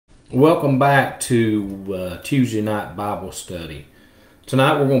Welcome back to Tuesday night Bible study.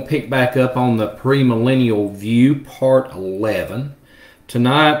 Tonight we're going to pick back up on the premillennial view, part 11.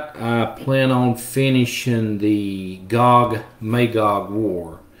 Tonight I plan on finishing the Gog-Magog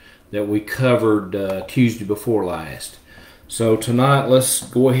war that we covered Tuesday before last. So tonight let's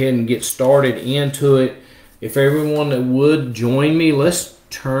go ahead and get started into it. If everyone that would join me, let's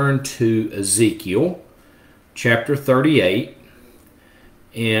turn to Ezekiel chapter 38.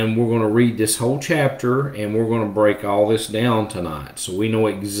 And we're going to read this whole chapter, and we're going to break all this down tonight so we know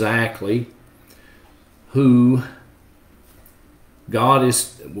exactly who God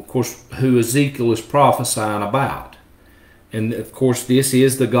is, of course, who Ezekiel is prophesying about. And, of course, this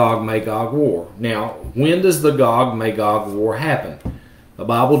is the Gog-Magog war. Now, when does the Gog-Magog war happen? The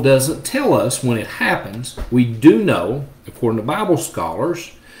Bible doesn't tell us when it happens. We do know, according to Bible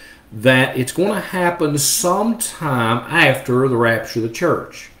scholars, that it's going to happen sometime after the rapture of the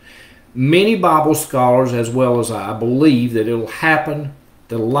church. Many Bible scholars, as well as I, believe that it will happen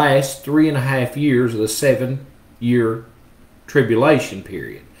the last 3.5 years of the 7-year tribulation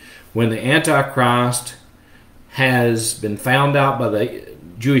period, when the Antichrist has been found out by the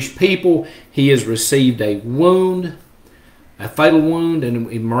Jewish people. He has received a wound, a fatal wound,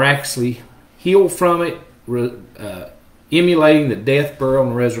 and he miraculously healed from it, emulating the death, burial,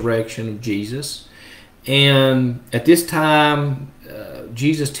 and resurrection of Jesus. And at this time,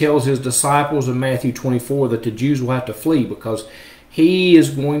 Jesus tells his disciples in Matthew 24 that the Jews will have to flee because he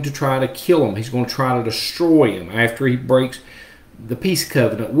is going to try to kill them. He's going to try to destroy them after he breaks the peace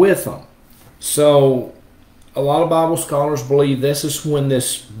covenant with them. So a lot of Bible scholars believe this is when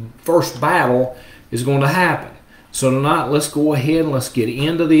this first battle is going to happen. So tonight, let's go ahead and let's get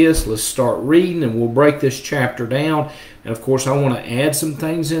into this. Let's start reading, and we'll break this chapter down. And, of course, I want to add some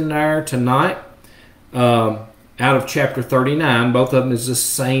things in there tonight out of chapter 39. Both of them is the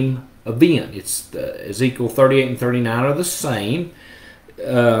same event. It's Ezekiel 38 and 39 are the same.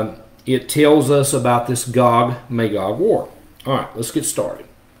 It tells us about this Gog-Magog war. All right, let's get started.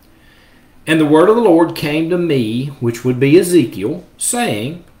 And the word of the Lord came to me, which would be Ezekiel,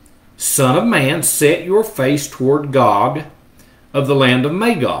 saying, Son of man, set your face toward Gog of the land of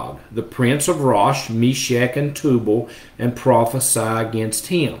Magog, the prince of Rosh, Meshech, and Tubal, and prophesy against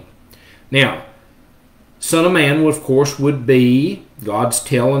him. Now, Son of man, of course, would be, God's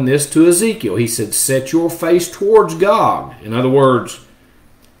telling this to Ezekiel. He said, set your face towards Gog. In other words,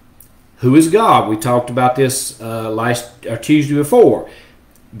 who is Gog? We talked about this Tuesday before.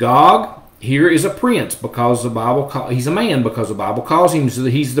 Gog here is a prince because the Bible he's a man because the Bible calls him.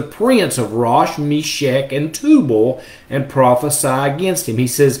 He's the prince of Rosh, Meshech, and Tubal, and prophesy against him. He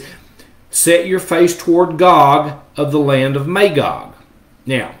says, set your face toward Gog of the land of Magog.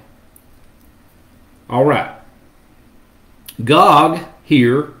 Now, all right. Gog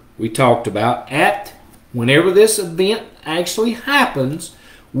here we talked about whenever this event actually happens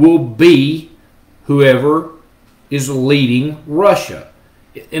will be whoever is leading Russia.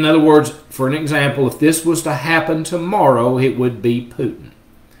 In other words, for an example, if this was to happen tomorrow, it would be Putin.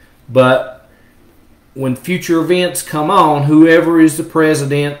 But when future events come on, whoever is the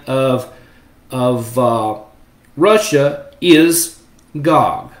president of Russia is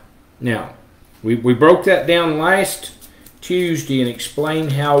Gog. Now, we broke that down last Tuesday and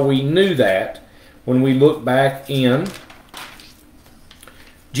explained how we knew that when we looked back in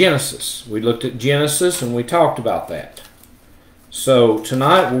Genesis. We looked at Genesis and we talked about that. So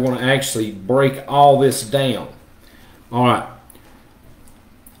tonight we're going to actually break all this down. All right.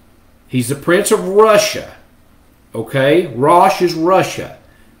 He's the prince of Russia. Okay? Rosh is Russia.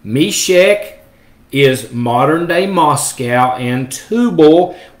 Meshech is modern-day Moscow. And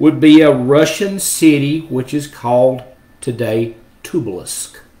Tubal would be a Russian city which is called today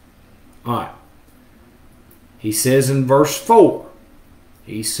Tobolsk. All right. He says in verse 4,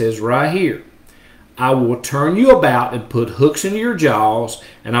 he says right here, I will turn you about and put hooks into your jaws,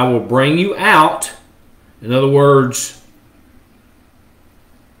 and I will bring you out. In other words,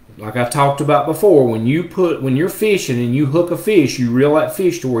 like I talked about before, when you're fishing and you hook a fish, you reel that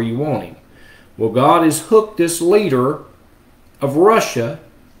fish to where you want him. Well, God has hooked this leader of Russia,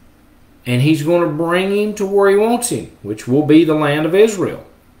 and he's going to bring him to where he wants him, which will be the land of Israel.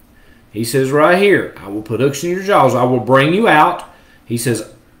 He says right here, I will put hooks in your jaws. I will bring you out. He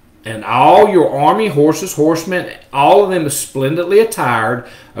says, and all your army, horses, horsemen, all of them is splendidly attired,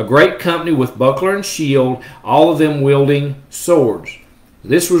 a great company with buckler and shield, all of them wielding swords.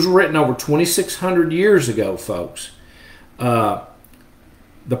 This was written over 2,600 years ago, folks. The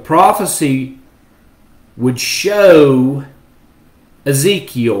prophecy would show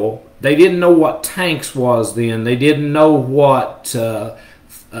Ezekiel. They didn't know what tanks was then. They didn't know what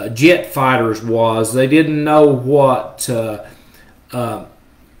jet fighters was. They didn't know what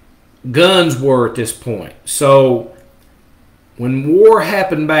guns were at this point. So when war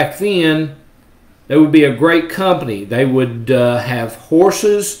happened back then, they would be a great company. They would have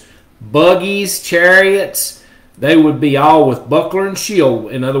horses, buggies, chariots. They would be all with buckler and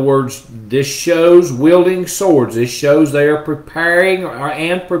shield. In other words, this shows wielding swords. This shows they are preparing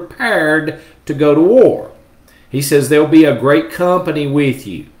and prepared to go to war. He says there'll be a great company with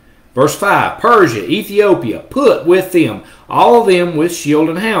you. Verse 5, Persia, Ethiopia, put with them, all of them with shield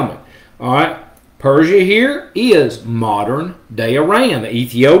and helmet. All right, Persia here is modern day Iran.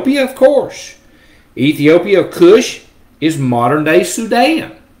 Ethiopia, of course. Ethiopia, Cush, is modern day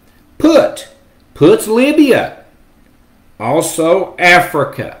Sudan. Put's Libya. Also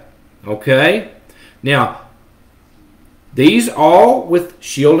Africa. Okay? Now, these all with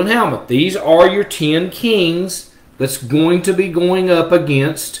shield and helmet. These are your 10 kings that's going to be going up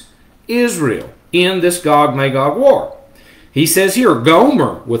against Israel in this Gog-Magog war. He says here,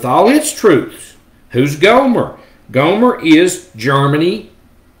 Gomer with all its troops. Who's Gomer? Gomer is Germany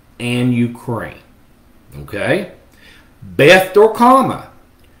and Ukraine. Okay? Beth Dorkama.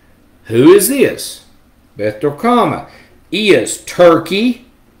 Who is this? Beth Dorkama is Turkey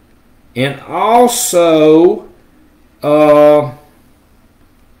and also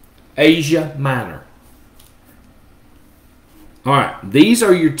Asia Minor. All right, these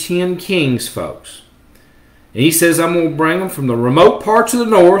are your 10 kings, folks. And he says, I'm going to bring them from the remote parts of the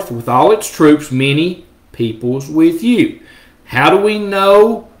north with all its troops, many peoples with you. How do we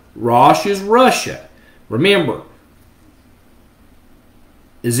know Rosh is Russia? Remember,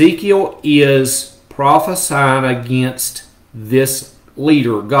 Ezekiel is prophesying against this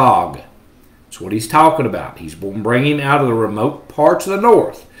leader, Gog. That's what he's talking about. He's going to bring him out of the remote parts of the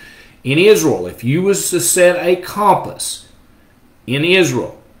north. In Israel, if you was to set a compass in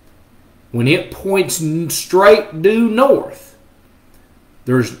Israel, when it points straight due north,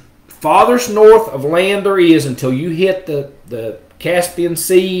 there's farthest north of land there is until you hit the Caspian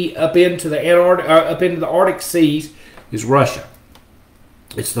Sea up into the Arctic seas is Russia.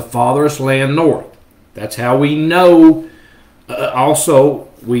 It's the farthest land north. That's how we know. Also,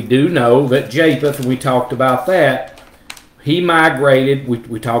 we do know that Japheth, we talked about that. He migrated.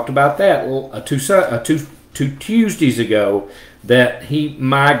 We talked about that two Tuesdays ago. That he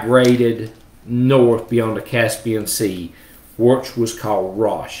migrated north beyond the Caspian Sea, which was called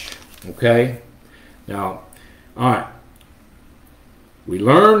Rosh. Okay? Now, all right. We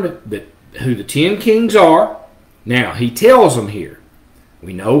learned that who the 10 kings are. Now, he tells them here.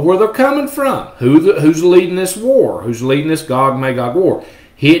 We know where they're coming from. Who's leading this war? Who's leading this Gog-Magog war?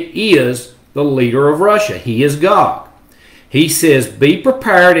 It is the leader of Russia. He is Gog. He says, be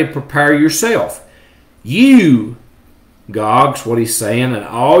prepared and prepare yourself. You, Gog's what he's saying, and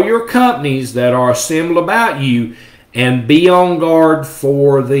all your companies that are assembled about you, and be on guard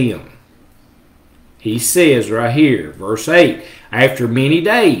for them. He says right here, verse 8, after many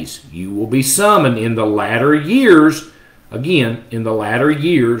days you will be summoned in the latter years. Again, in the latter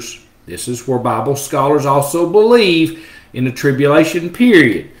years, this is where Bible scholars also believe in the tribulation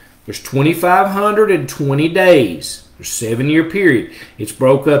period. There's 2,520 days. There's a 7-year period. It's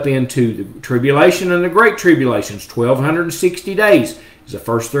broke up into the tribulation and the great tribulation. It's 1,260 days. It's the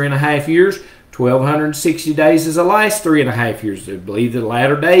first 3.5 years. 1,260 days is the last 3.5 years. They believe the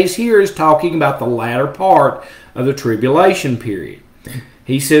latter days here is talking about the latter part of the tribulation period.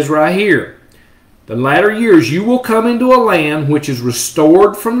 He says right here, the latter years you will come into a land which is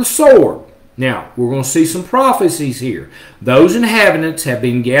restored from the sword. Now, we're going to see some prophecies here. Those inhabitants have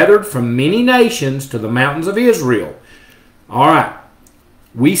been gathered from many nations to the mountains of Israel. All right.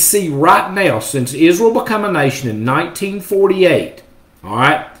 We see right now, since Israel became a nation in 1948, all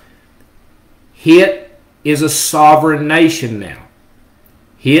right, it is a sovereign nation now.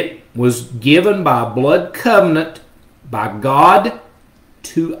 It was given by blood covenant by God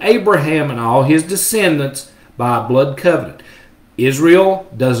to Abraham and all his descendants by a blood covenant. Israel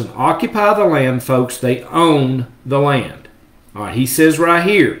doesn't occupy the land, folks. They own the land. All right, he says right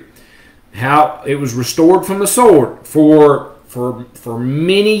here how it was restored from the sword for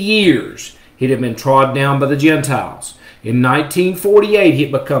many years. It had been trod down by the Gentiles. In 1948,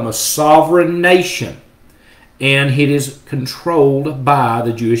 it became a sovereign nation, and it is controlled by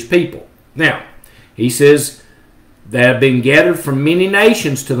the Jewish people. Now, he says, that have been gathered from many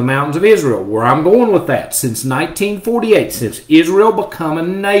nations to the mountains of Israel. Where I'm going with that, since 1948, since Israel became a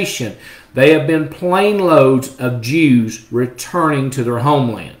nation, they have been plane loads of Jews returning to their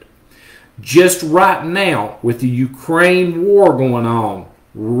homeland. Just right now, with the Ukraine war going on,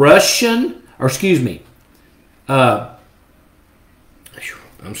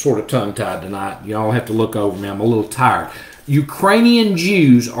 I'm sort of tongue-tied tonight. Y'all have to look over me. I'm a little tired. Ukrainian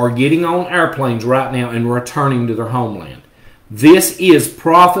Jews are getting on airplanes right now and returning to their homeland. This is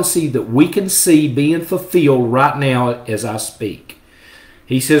prophecy that we can see being fulfilled right now as I speak.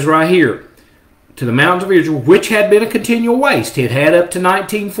 He says right here, to the mountains of Israel, which had been a continual waste. It had up to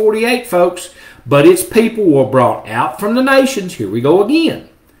 1948, folks. But its people were brought out from the nations. Here we go again.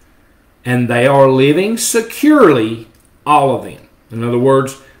 And they are living securely, all of them. In other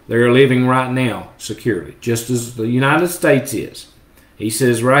words, they are living right now securely, just as the United States is. He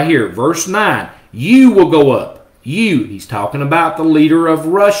says right here, verse 9, you will go up. You, he's talking about the leader of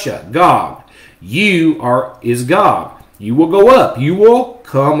Russia, Gog. Is Gog. You will go up. You will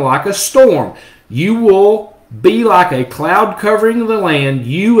come like a storm. You will be like a cloud covering the land,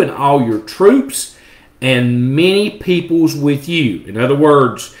 you and all your troops, and many peoples with you. In other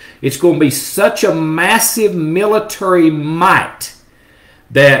words, it's going to be such a massive military might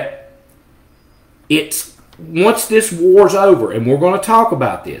that once this war's over, and we're going to talk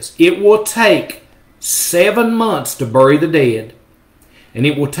about this, it will take 7 months to bury the dead, and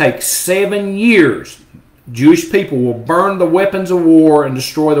it will take 7 years. Jewish people will burn the weapons of war and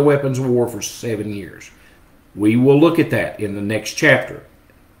destroy the weapons of war for 7 years. We will look at that in the next chapter.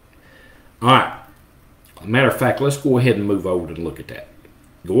 All right. As a matter of fact, let's go ahead and move over to look at that.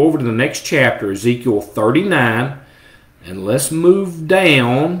 Go over to the next chapter, Ezekiel 39, and let's move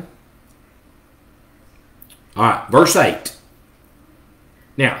down. All right, verse 8.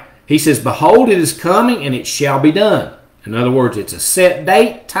 Now, he says, behold, it is coming, and it shall be done. In other words, it's a set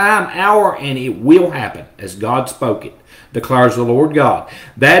date, time, hour, and it will happen, as God spoke it, declares the Lord God.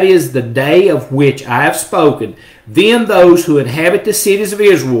 That is the day of which I have spoken. Then those who inhabit the cities of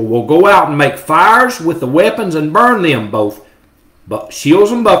Israel will go out and make fires with the weapons and burn them, both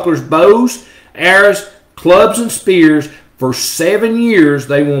shields and bucklers, bows, arrows, clubs and spears. For 7 years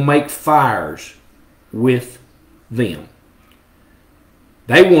they will make fires with them.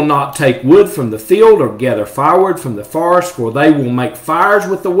 They will not take wood from the field or gather firewood from the forest, for they will make fires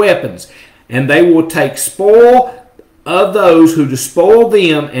with the weapons, and they will take spoil of those who despoil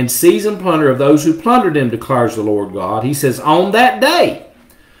them and seize and plunder of those who plundered them, declares the Lord God. He says, on that day,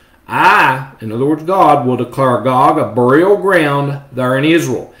 in other words, God, will declare Gog a burial ground there in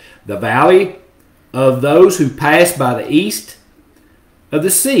Israel, the valley of those who pass by the east of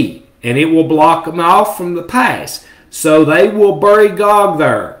the sea, and it will block them off from the pass. So they will bury Gog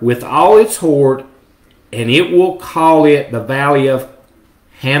there with all its horde, and it will call it the valley of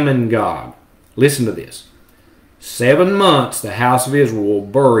Hamon-Gog. Listen to this. 7 months the house of Israel will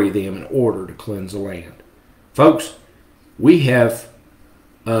bury them in order to cleanse the land. Folks, we have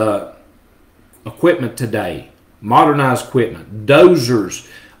equipment today, modernized equipment, dozers,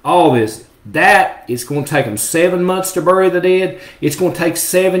 all this. That it's going to take them 7 months to bury the dead. It's going to take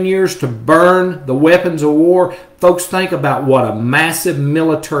 7 years to burn the weapons of war. Folks, think about what a massive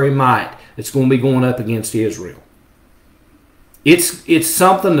military might it's going to be going up against Israel. It's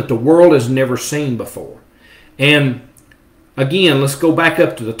something that the world has never seen before. And again, let's go back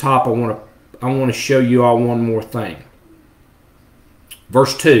up to the top. I want to show you all one more thing.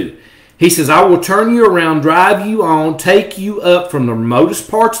 Verse 2. He says, I will turn you around, drive you on, take you up from the remotest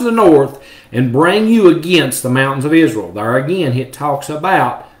parts of the north, and bring you against the mountains of Israel. There again, it talks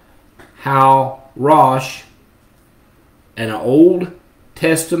about how Rosh, an Old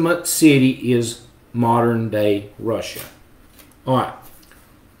Testament city, is modern-day Russia. All right,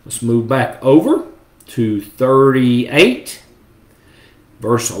 let's move back over to 38,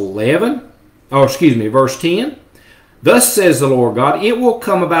 verse 11. Oh, excuse me, verse 10. Thus says the Lord God, it will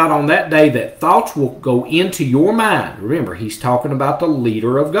come about on that day that thoughts will go into your mind. Remember, he's talking about the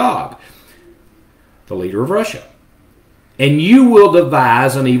leader of Gog, the leader of Russia. And you will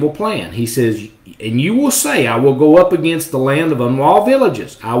devise an evil plan. He says, and you will say, I will go up against the land of unwalled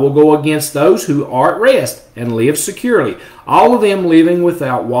villages. I will go against those who are at rest and live securely. All of them living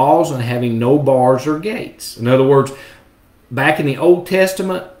without walls and having no bars or gates. In other words, back in the Old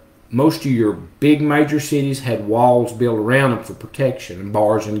Testament, most of your big major cities had walls built around them for protection and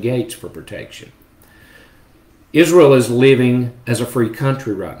bars and gates for protection. Israel is living as a free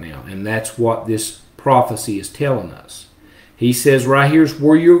country right now, and that's what this prophecy is telling us. He says right here's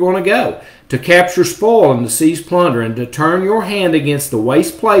where you're going to go, to capture spoil and to seize plunder, and to turn your hand against the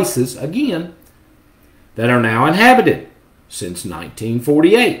waste places, again, that are now inhabited since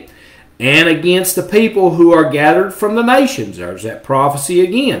 1948, and against the people who are gathered from the nations. There's that prophecy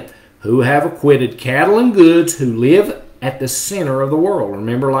again. Who have acquitted cattle and goods, who live at the center of the world.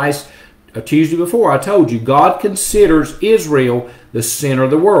 Remember last Tuesday before I told you, God considers Israel the center of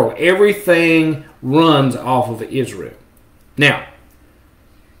the world. Everything runs off of Israel. Now,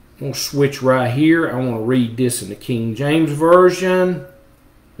 going to switch right here. I want to read this in the King James Version.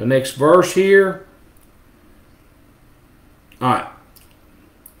 The next verse here. All right.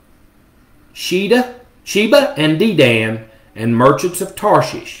 Sheba and Dedan and merchants of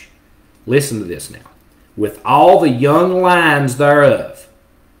Tarshish. Listen to this now. With all the young lions thereof,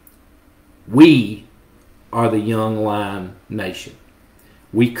 we are the young lion nation.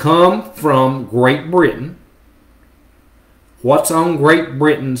 We come from Great Britain. What's on Great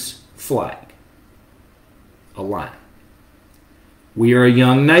Britain's flag? A lion. We are a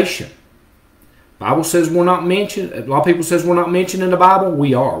young nation. Bible says we're not mentioned. A lot of people says we're not mentioned in the Bible.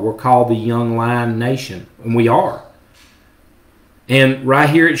 We are. We're called the young lion nation, and we are. And right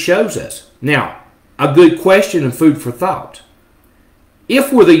here it shows us. Now, a good question and food for thought.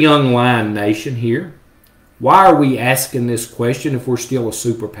 If we're the young lion nation here, why are we asking this question if we're still a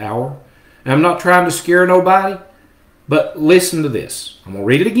superpower? And I'm not trying to scare nobody, but listen to this. I'm going to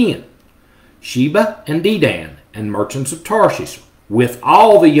read it again. Sheba and Dedan and merchants of Tarshish, with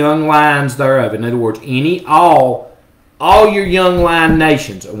all the young lions thereof. In other words, all your young lion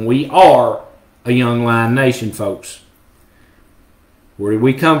nations. And we are a young lion nation, folks. Where did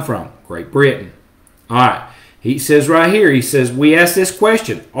we come from? Great Britain. All right. He says right here, he says, we ask this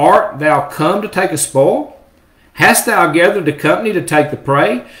question, art thou come to take a spoil? Hast thou gathered the company to take the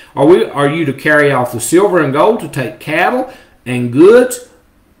prey? Are you to carry off the silver and gold, to take cattle and goods,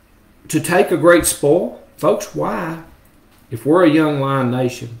 to take a great spoil? Folks, why? If we're a young lion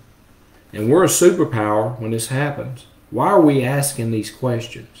nation and we're a superpower when this happens, why are we asking these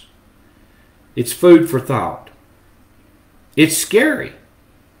questions? It's food for thought. It's scary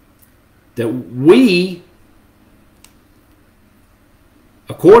that we,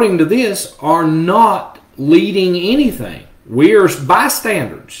 according to this, are not leading anything. We are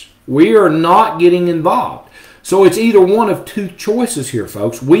bystanders. We are not getting involved. So it's either one of two choices here,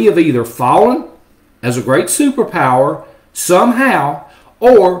 folks. We have either fallen as a great superpower somehow,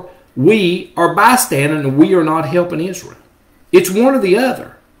 or we are bystanding and we are not helping Israel. It's one or the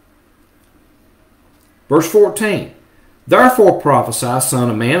other. Verse 14. Therefore prophesy, son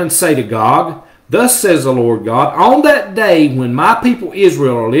of man, and say to Gog, thus says the Lord God, on that day when my people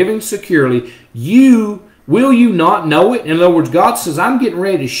Israel are living securely, will you not know it? In other words, God says, I'm getting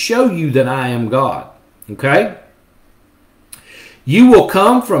ready to show you that I am God. Okay? You will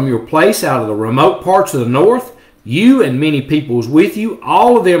come from your place out of the remote parts of the north, you and many peoples with you,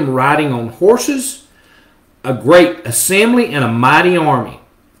 all of them riding on horses, a great assembly and a mighty army.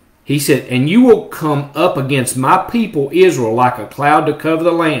 He said, and you will come up against my people Israel like a cloud to cover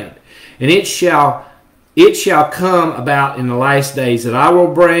the land. And it shall come about in the last days that I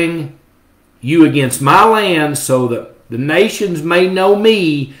will bring you against my land, so that the nations may know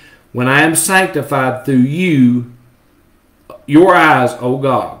me when I am sanctified through you, your eyes, O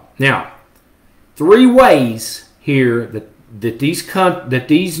God. Now, three ways here that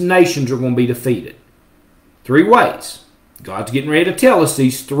these nations are going to be defeated. Three ways. God's getting ready to tell us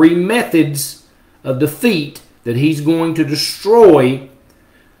these three methods of defeat that he's going to destroy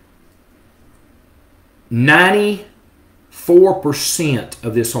 94%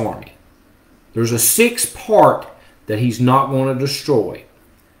 of this army. There's a sixth part that he's not going to destroy.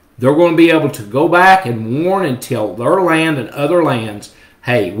 They're going to be able to go back and warn and tell their land and other lands,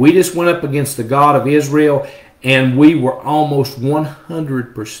 hey, we just went up against the God of Israel and we were almost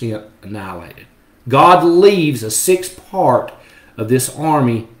 100% annihilated. God leaves a sixth part of this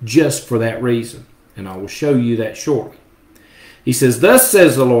army just for that reason. And I will show you that shortly. He says, thus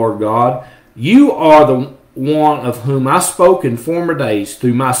says the Lord God, you are the one of whom I spoke in former days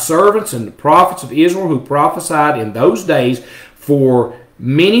through my servants and the prophets of Israel who prophesied in those days for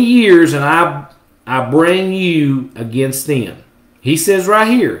many years, and I bring you against them. He says right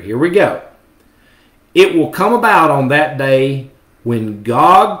here we go. It will come about on that day when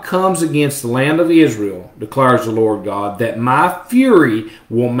God comes against the land of Israel, declares the Lord God, that my fury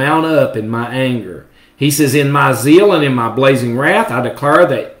will mount up in my anger. He says, in my zeal and in my blazing wrath, I declare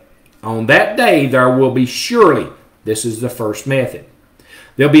that on that day there will be surely, this is the first method,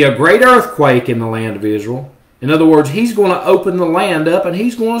 there'll be a great earthquake in the land of Israel. In other words, he's going to open the land up and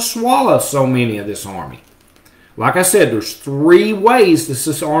he's going to swallow so many of this army. Like I said, there's three ways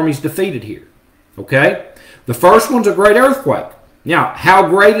this army's defeated here. Okay? The first one's a great earthquake. Now, how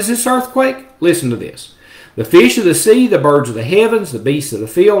great is this earthquake? Listen to this. The fish of the sea, the birds of the heavens, the beasts of the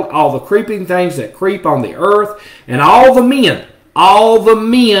field, all the creeping things that creep on the earth, and all the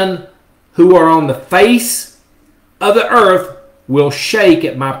men who are on the face of the earth will shake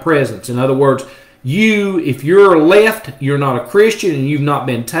at my presence. In other words, if you're left, you're not a Christian, and you've not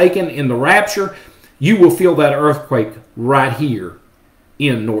been taken in the rapture, you will feel that earthquake right here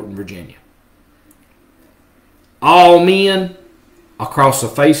in Northern Virginia. All men across the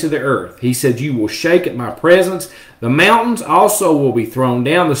face of the earth. He said, you will shake at my presence. The mountains also will be thrown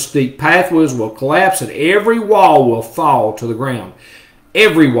down. The steep pathways will collapse, and every wall will fall to the ground.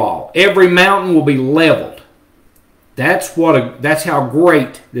 Every wall, every mountain will be leveled. That's how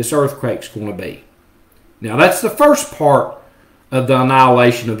great this earthquake's going to be. Now, that's the first part of the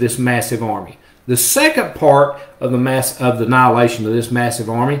annihilation of this massive army. The second part of the annihilation of this massive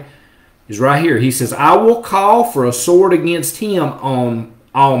army is right here. He says, I will call for a sword against him on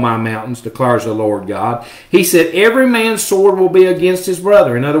all my mountains, declares the Lord God. He said, every man's sword will be against his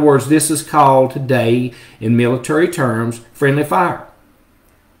brother. In other words, this is called today, in military terms, friendly fire.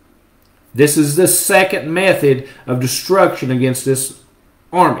 This is the second method of destruction against this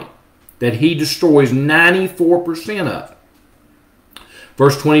army that he destroys 94% of.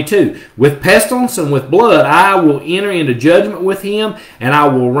 Verse 22, with pestilence and with blood I will enter into judgment with him, and I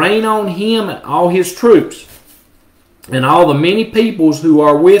will rain on him and all his troops, and all the many peoples who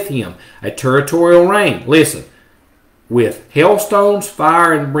are with him, a territorial rain. Listen, with hailstones,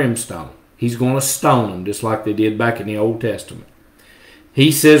 fire, and brimstone. He's going to stone them, just like they did back in the Old Testament. He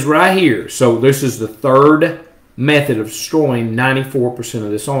says right here, so this is the third method of destroying 94%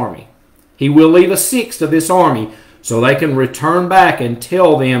 of this army. He will leave a sixth of this army so they can return back and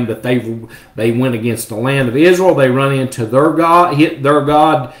tell them that they went against the land of Israel. They run into their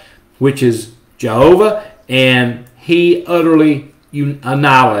God, which is Jehovah, and he utterly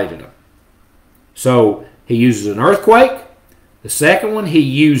annihilated them. So he uses an earthquake. The second one, he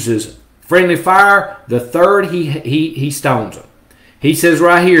uses friendly fire. The third, he stones them. He says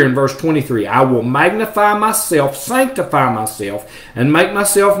right here in verse 23, I will magnify myself, sanctify myself, and make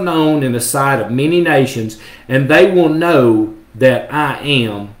myself known in the sight of many nations, and they will know that I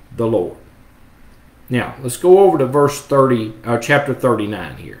am the Lord. Now, let's go over to chapter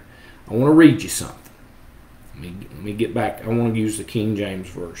 39 here. I want to read you something. Let me get back. I want to use the King James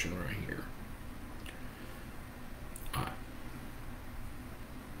Version right here. All right.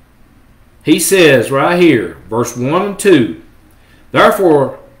 He says right here, verse 1 and 2,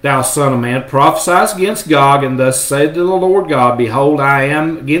 Therefore, thou son of man, prophesy against Gog, and thus said to the Lord God, Behold, I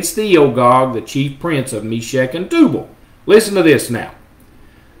am against thee, O Gog, the chief prince of Meshech and Tubal. Listen to this now.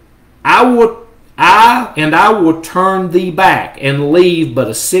 I will turn thee back, and leave but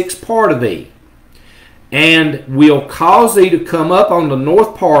a sixth part of thee, and will cause thee to come up on the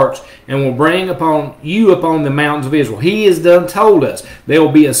north parts, and will bring you upon the mountains of Israel. He has done told us there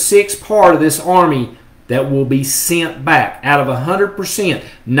will be a sixth part of this army that will be sent back. Out of 100%,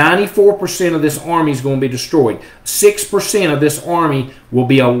 94% of this army is going to be destroyed. 6% of this army will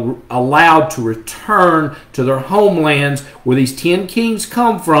be allowed to return to their homelands where these 10 kings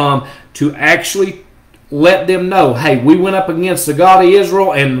come from, to actually let them know, hey, we went up against the God of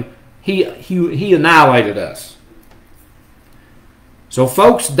Israel and he annihilated us. So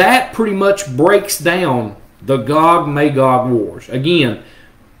folks, that pretty much breaks down the Gog-Magog wars. Again,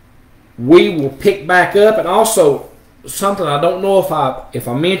 we will pick back up, and also something I don't know if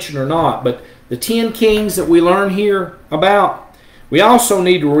I mentioned or not, but the 10 kings that we learn here about, we also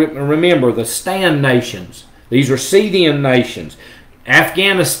need to remember the Stan nations. These are Scythian nations,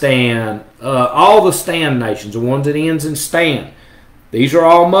 Afghanistan, all the Stan nations, the ones that ends in Stan. These are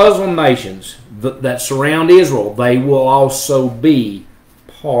all Muslim nations that surround Israel. They will also be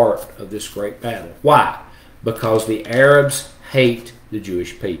part of this great battle. Why? Because the Arabs hate the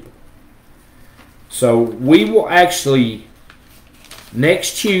Jewish people. So we will actually,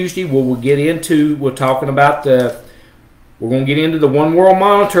 next Tuesday, we're talking about we're going to get into the one world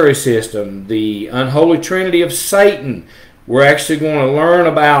monetary system, the unholy trinity of Satan. We're actually going to learn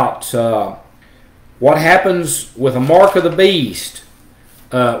about what happens with a mark of the beast.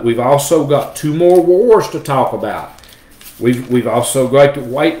 We've also got 2 more wars to talk about. We've also got the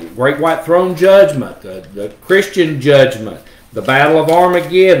Great White Throne Judgment, the Christian Judgment, the Battle of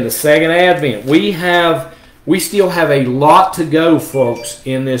Armageddon, the Second Advent. We still have a lot to go, folks,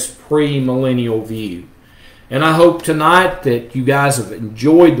 in this pre-millennial view. And I hope tonight that you guys have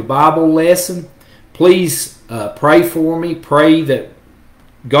enjoyed the Bible lesson. Please pray for me. Pray that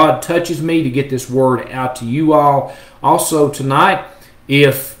God touches me to get this word out to you all. Also tonight,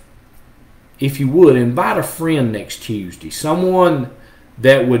 if you would, invite a friend next Tuesday, someone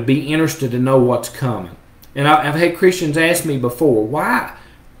that would be interested to know what's coming. And I've had Christians ask me before, why,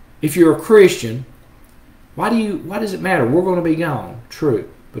 if you're a Christian, why does it matter? We're going to be gone.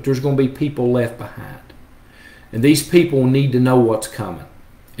 True. But there's going to be people left behind. And these people need to know what's coming.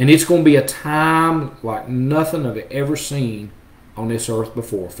 And it's going to be a time like nothing I've ever seen on this earth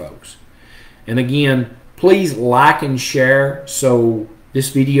before, folks. And again, please like and share so this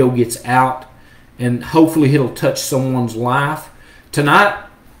video gets out, and hopefully it'll touch someone's life. Tonight,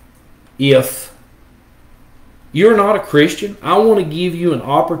 if you're not a Christian, I want to give you an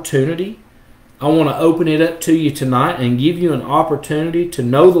opportunity. I want to open it up to you tonight and give you an opportunity to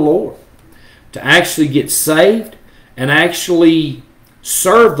know the Lord, to actually get saved and actually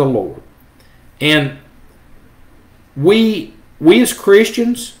serve the Lord. And we as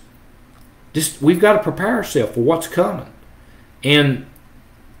Christians, we've got to prepare ourselves for what's coming. And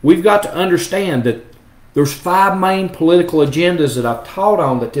we've got to understand that there's 5 main political agendas that I've taught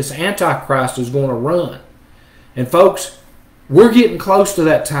on that this Antichrist is going to run. And folks, we're getting close to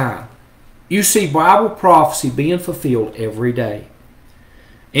that time. You see Bible prophecy being fulfilled every day.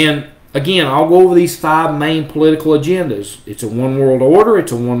 And again, I'll go over these 5 main political agendas. It's a one world order,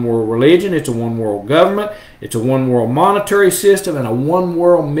 it's a one world religion, it's a one world government, it's a one world monetary system, and a one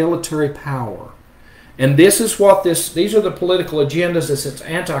world military power. And this is what these are the political agendas that this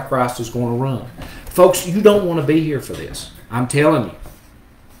Antichrist is going to run. Folks, you don't want to be here for this. I'm telling you.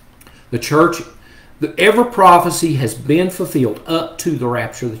 The church, every prophecy has been fulfilled up to the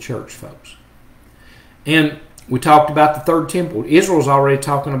rapture of the church, folks. And we talked about the third temple. Israel's already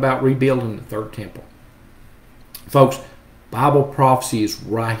talking about rebuilding the third temple. Folks, Bible prophecy is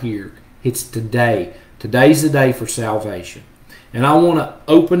right here. It's today. Today's the day for salvation. And I want to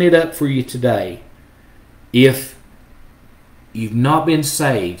open it up for you today. If you've not been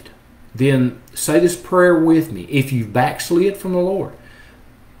saved, then say this prayer with me. If you've backslid from the Lord,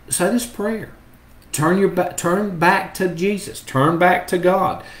 say this prayer. Turn back to Jesus. Turn back to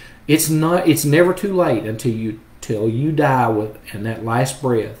God. It's never too late until you die in that last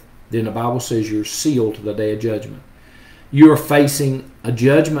breath. Then the Bible says you're sealed to the day of judgment. You are facing a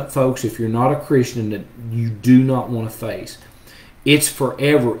judgment, folks, if you're not a Christian, that you do not want to face. It's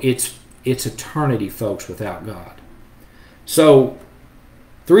forever. It's eternity, folks, without God. So,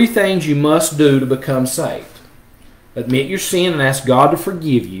 3 things you must do to become saved. Admit your sin and ask God to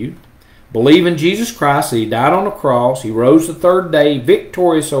forgive you. Believe in Jesus Christ, that He died on the cross, He rose the 3rd day,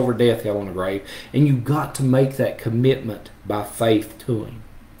 victorious over death, hell, and the grave. And you've got to make that commitment by faith to Him.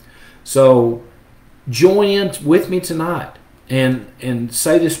 So, join in with me tonight and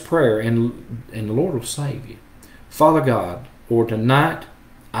say this prayer, and the Lord will save you. Father God, Lord, tonight,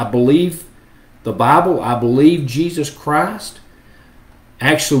 I believe the Bible. I believe Jesus Christ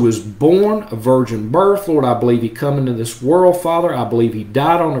actually was born a virgin birth. Lord, I believe He come into this world, Father. I believe He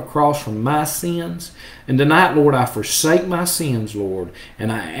died on the cross for my sins. And tonight, Lord, I forsake my sins, Lord,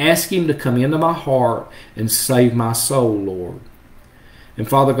 and I ask Him to come into my heart and save my soul, Lord. And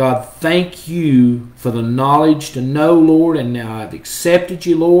Father God, thank You for the knowledge to know, Lord, and now I've accepted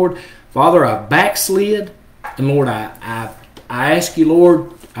You, Lord. Father, I backslid, and Lord, I ask You,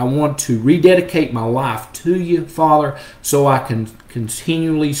 Lord, I want to rededicate my life to You, Father, so I can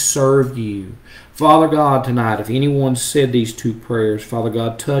continually serve You. Father God, tonight, if anyone said these 2 prayers, Father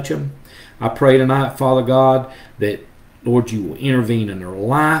God, touch them. I pray tonight, Father God, that, Lord, You will intervene in their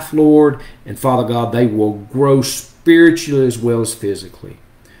life, Lord, and Father God, they will grow spiritually as well as physically.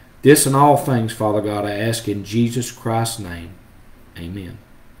 This and all things, Father God, I ask in Jesus Christ's name. Amen.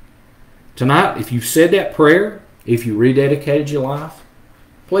 Tonight, if you've said that prayer, if you rededicated your life,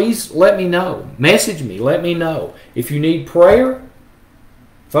 please let me know. Message me. Let me know. If you need prayer,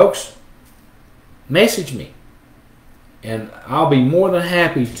 folks, message me. And I'll be more than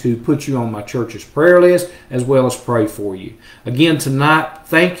happy to put you on my church's prayer list as well as pray for you. Again, tonight,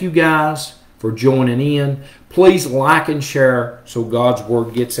 thank you guys for joining in. Please like and share so God's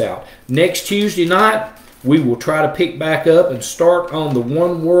Word gets out. Next Tuesday night, we will try to pick back up and start on the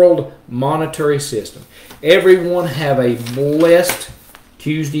one world monetary system. Everyone have a blessed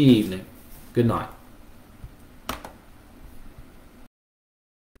Tuesday evening. Good night.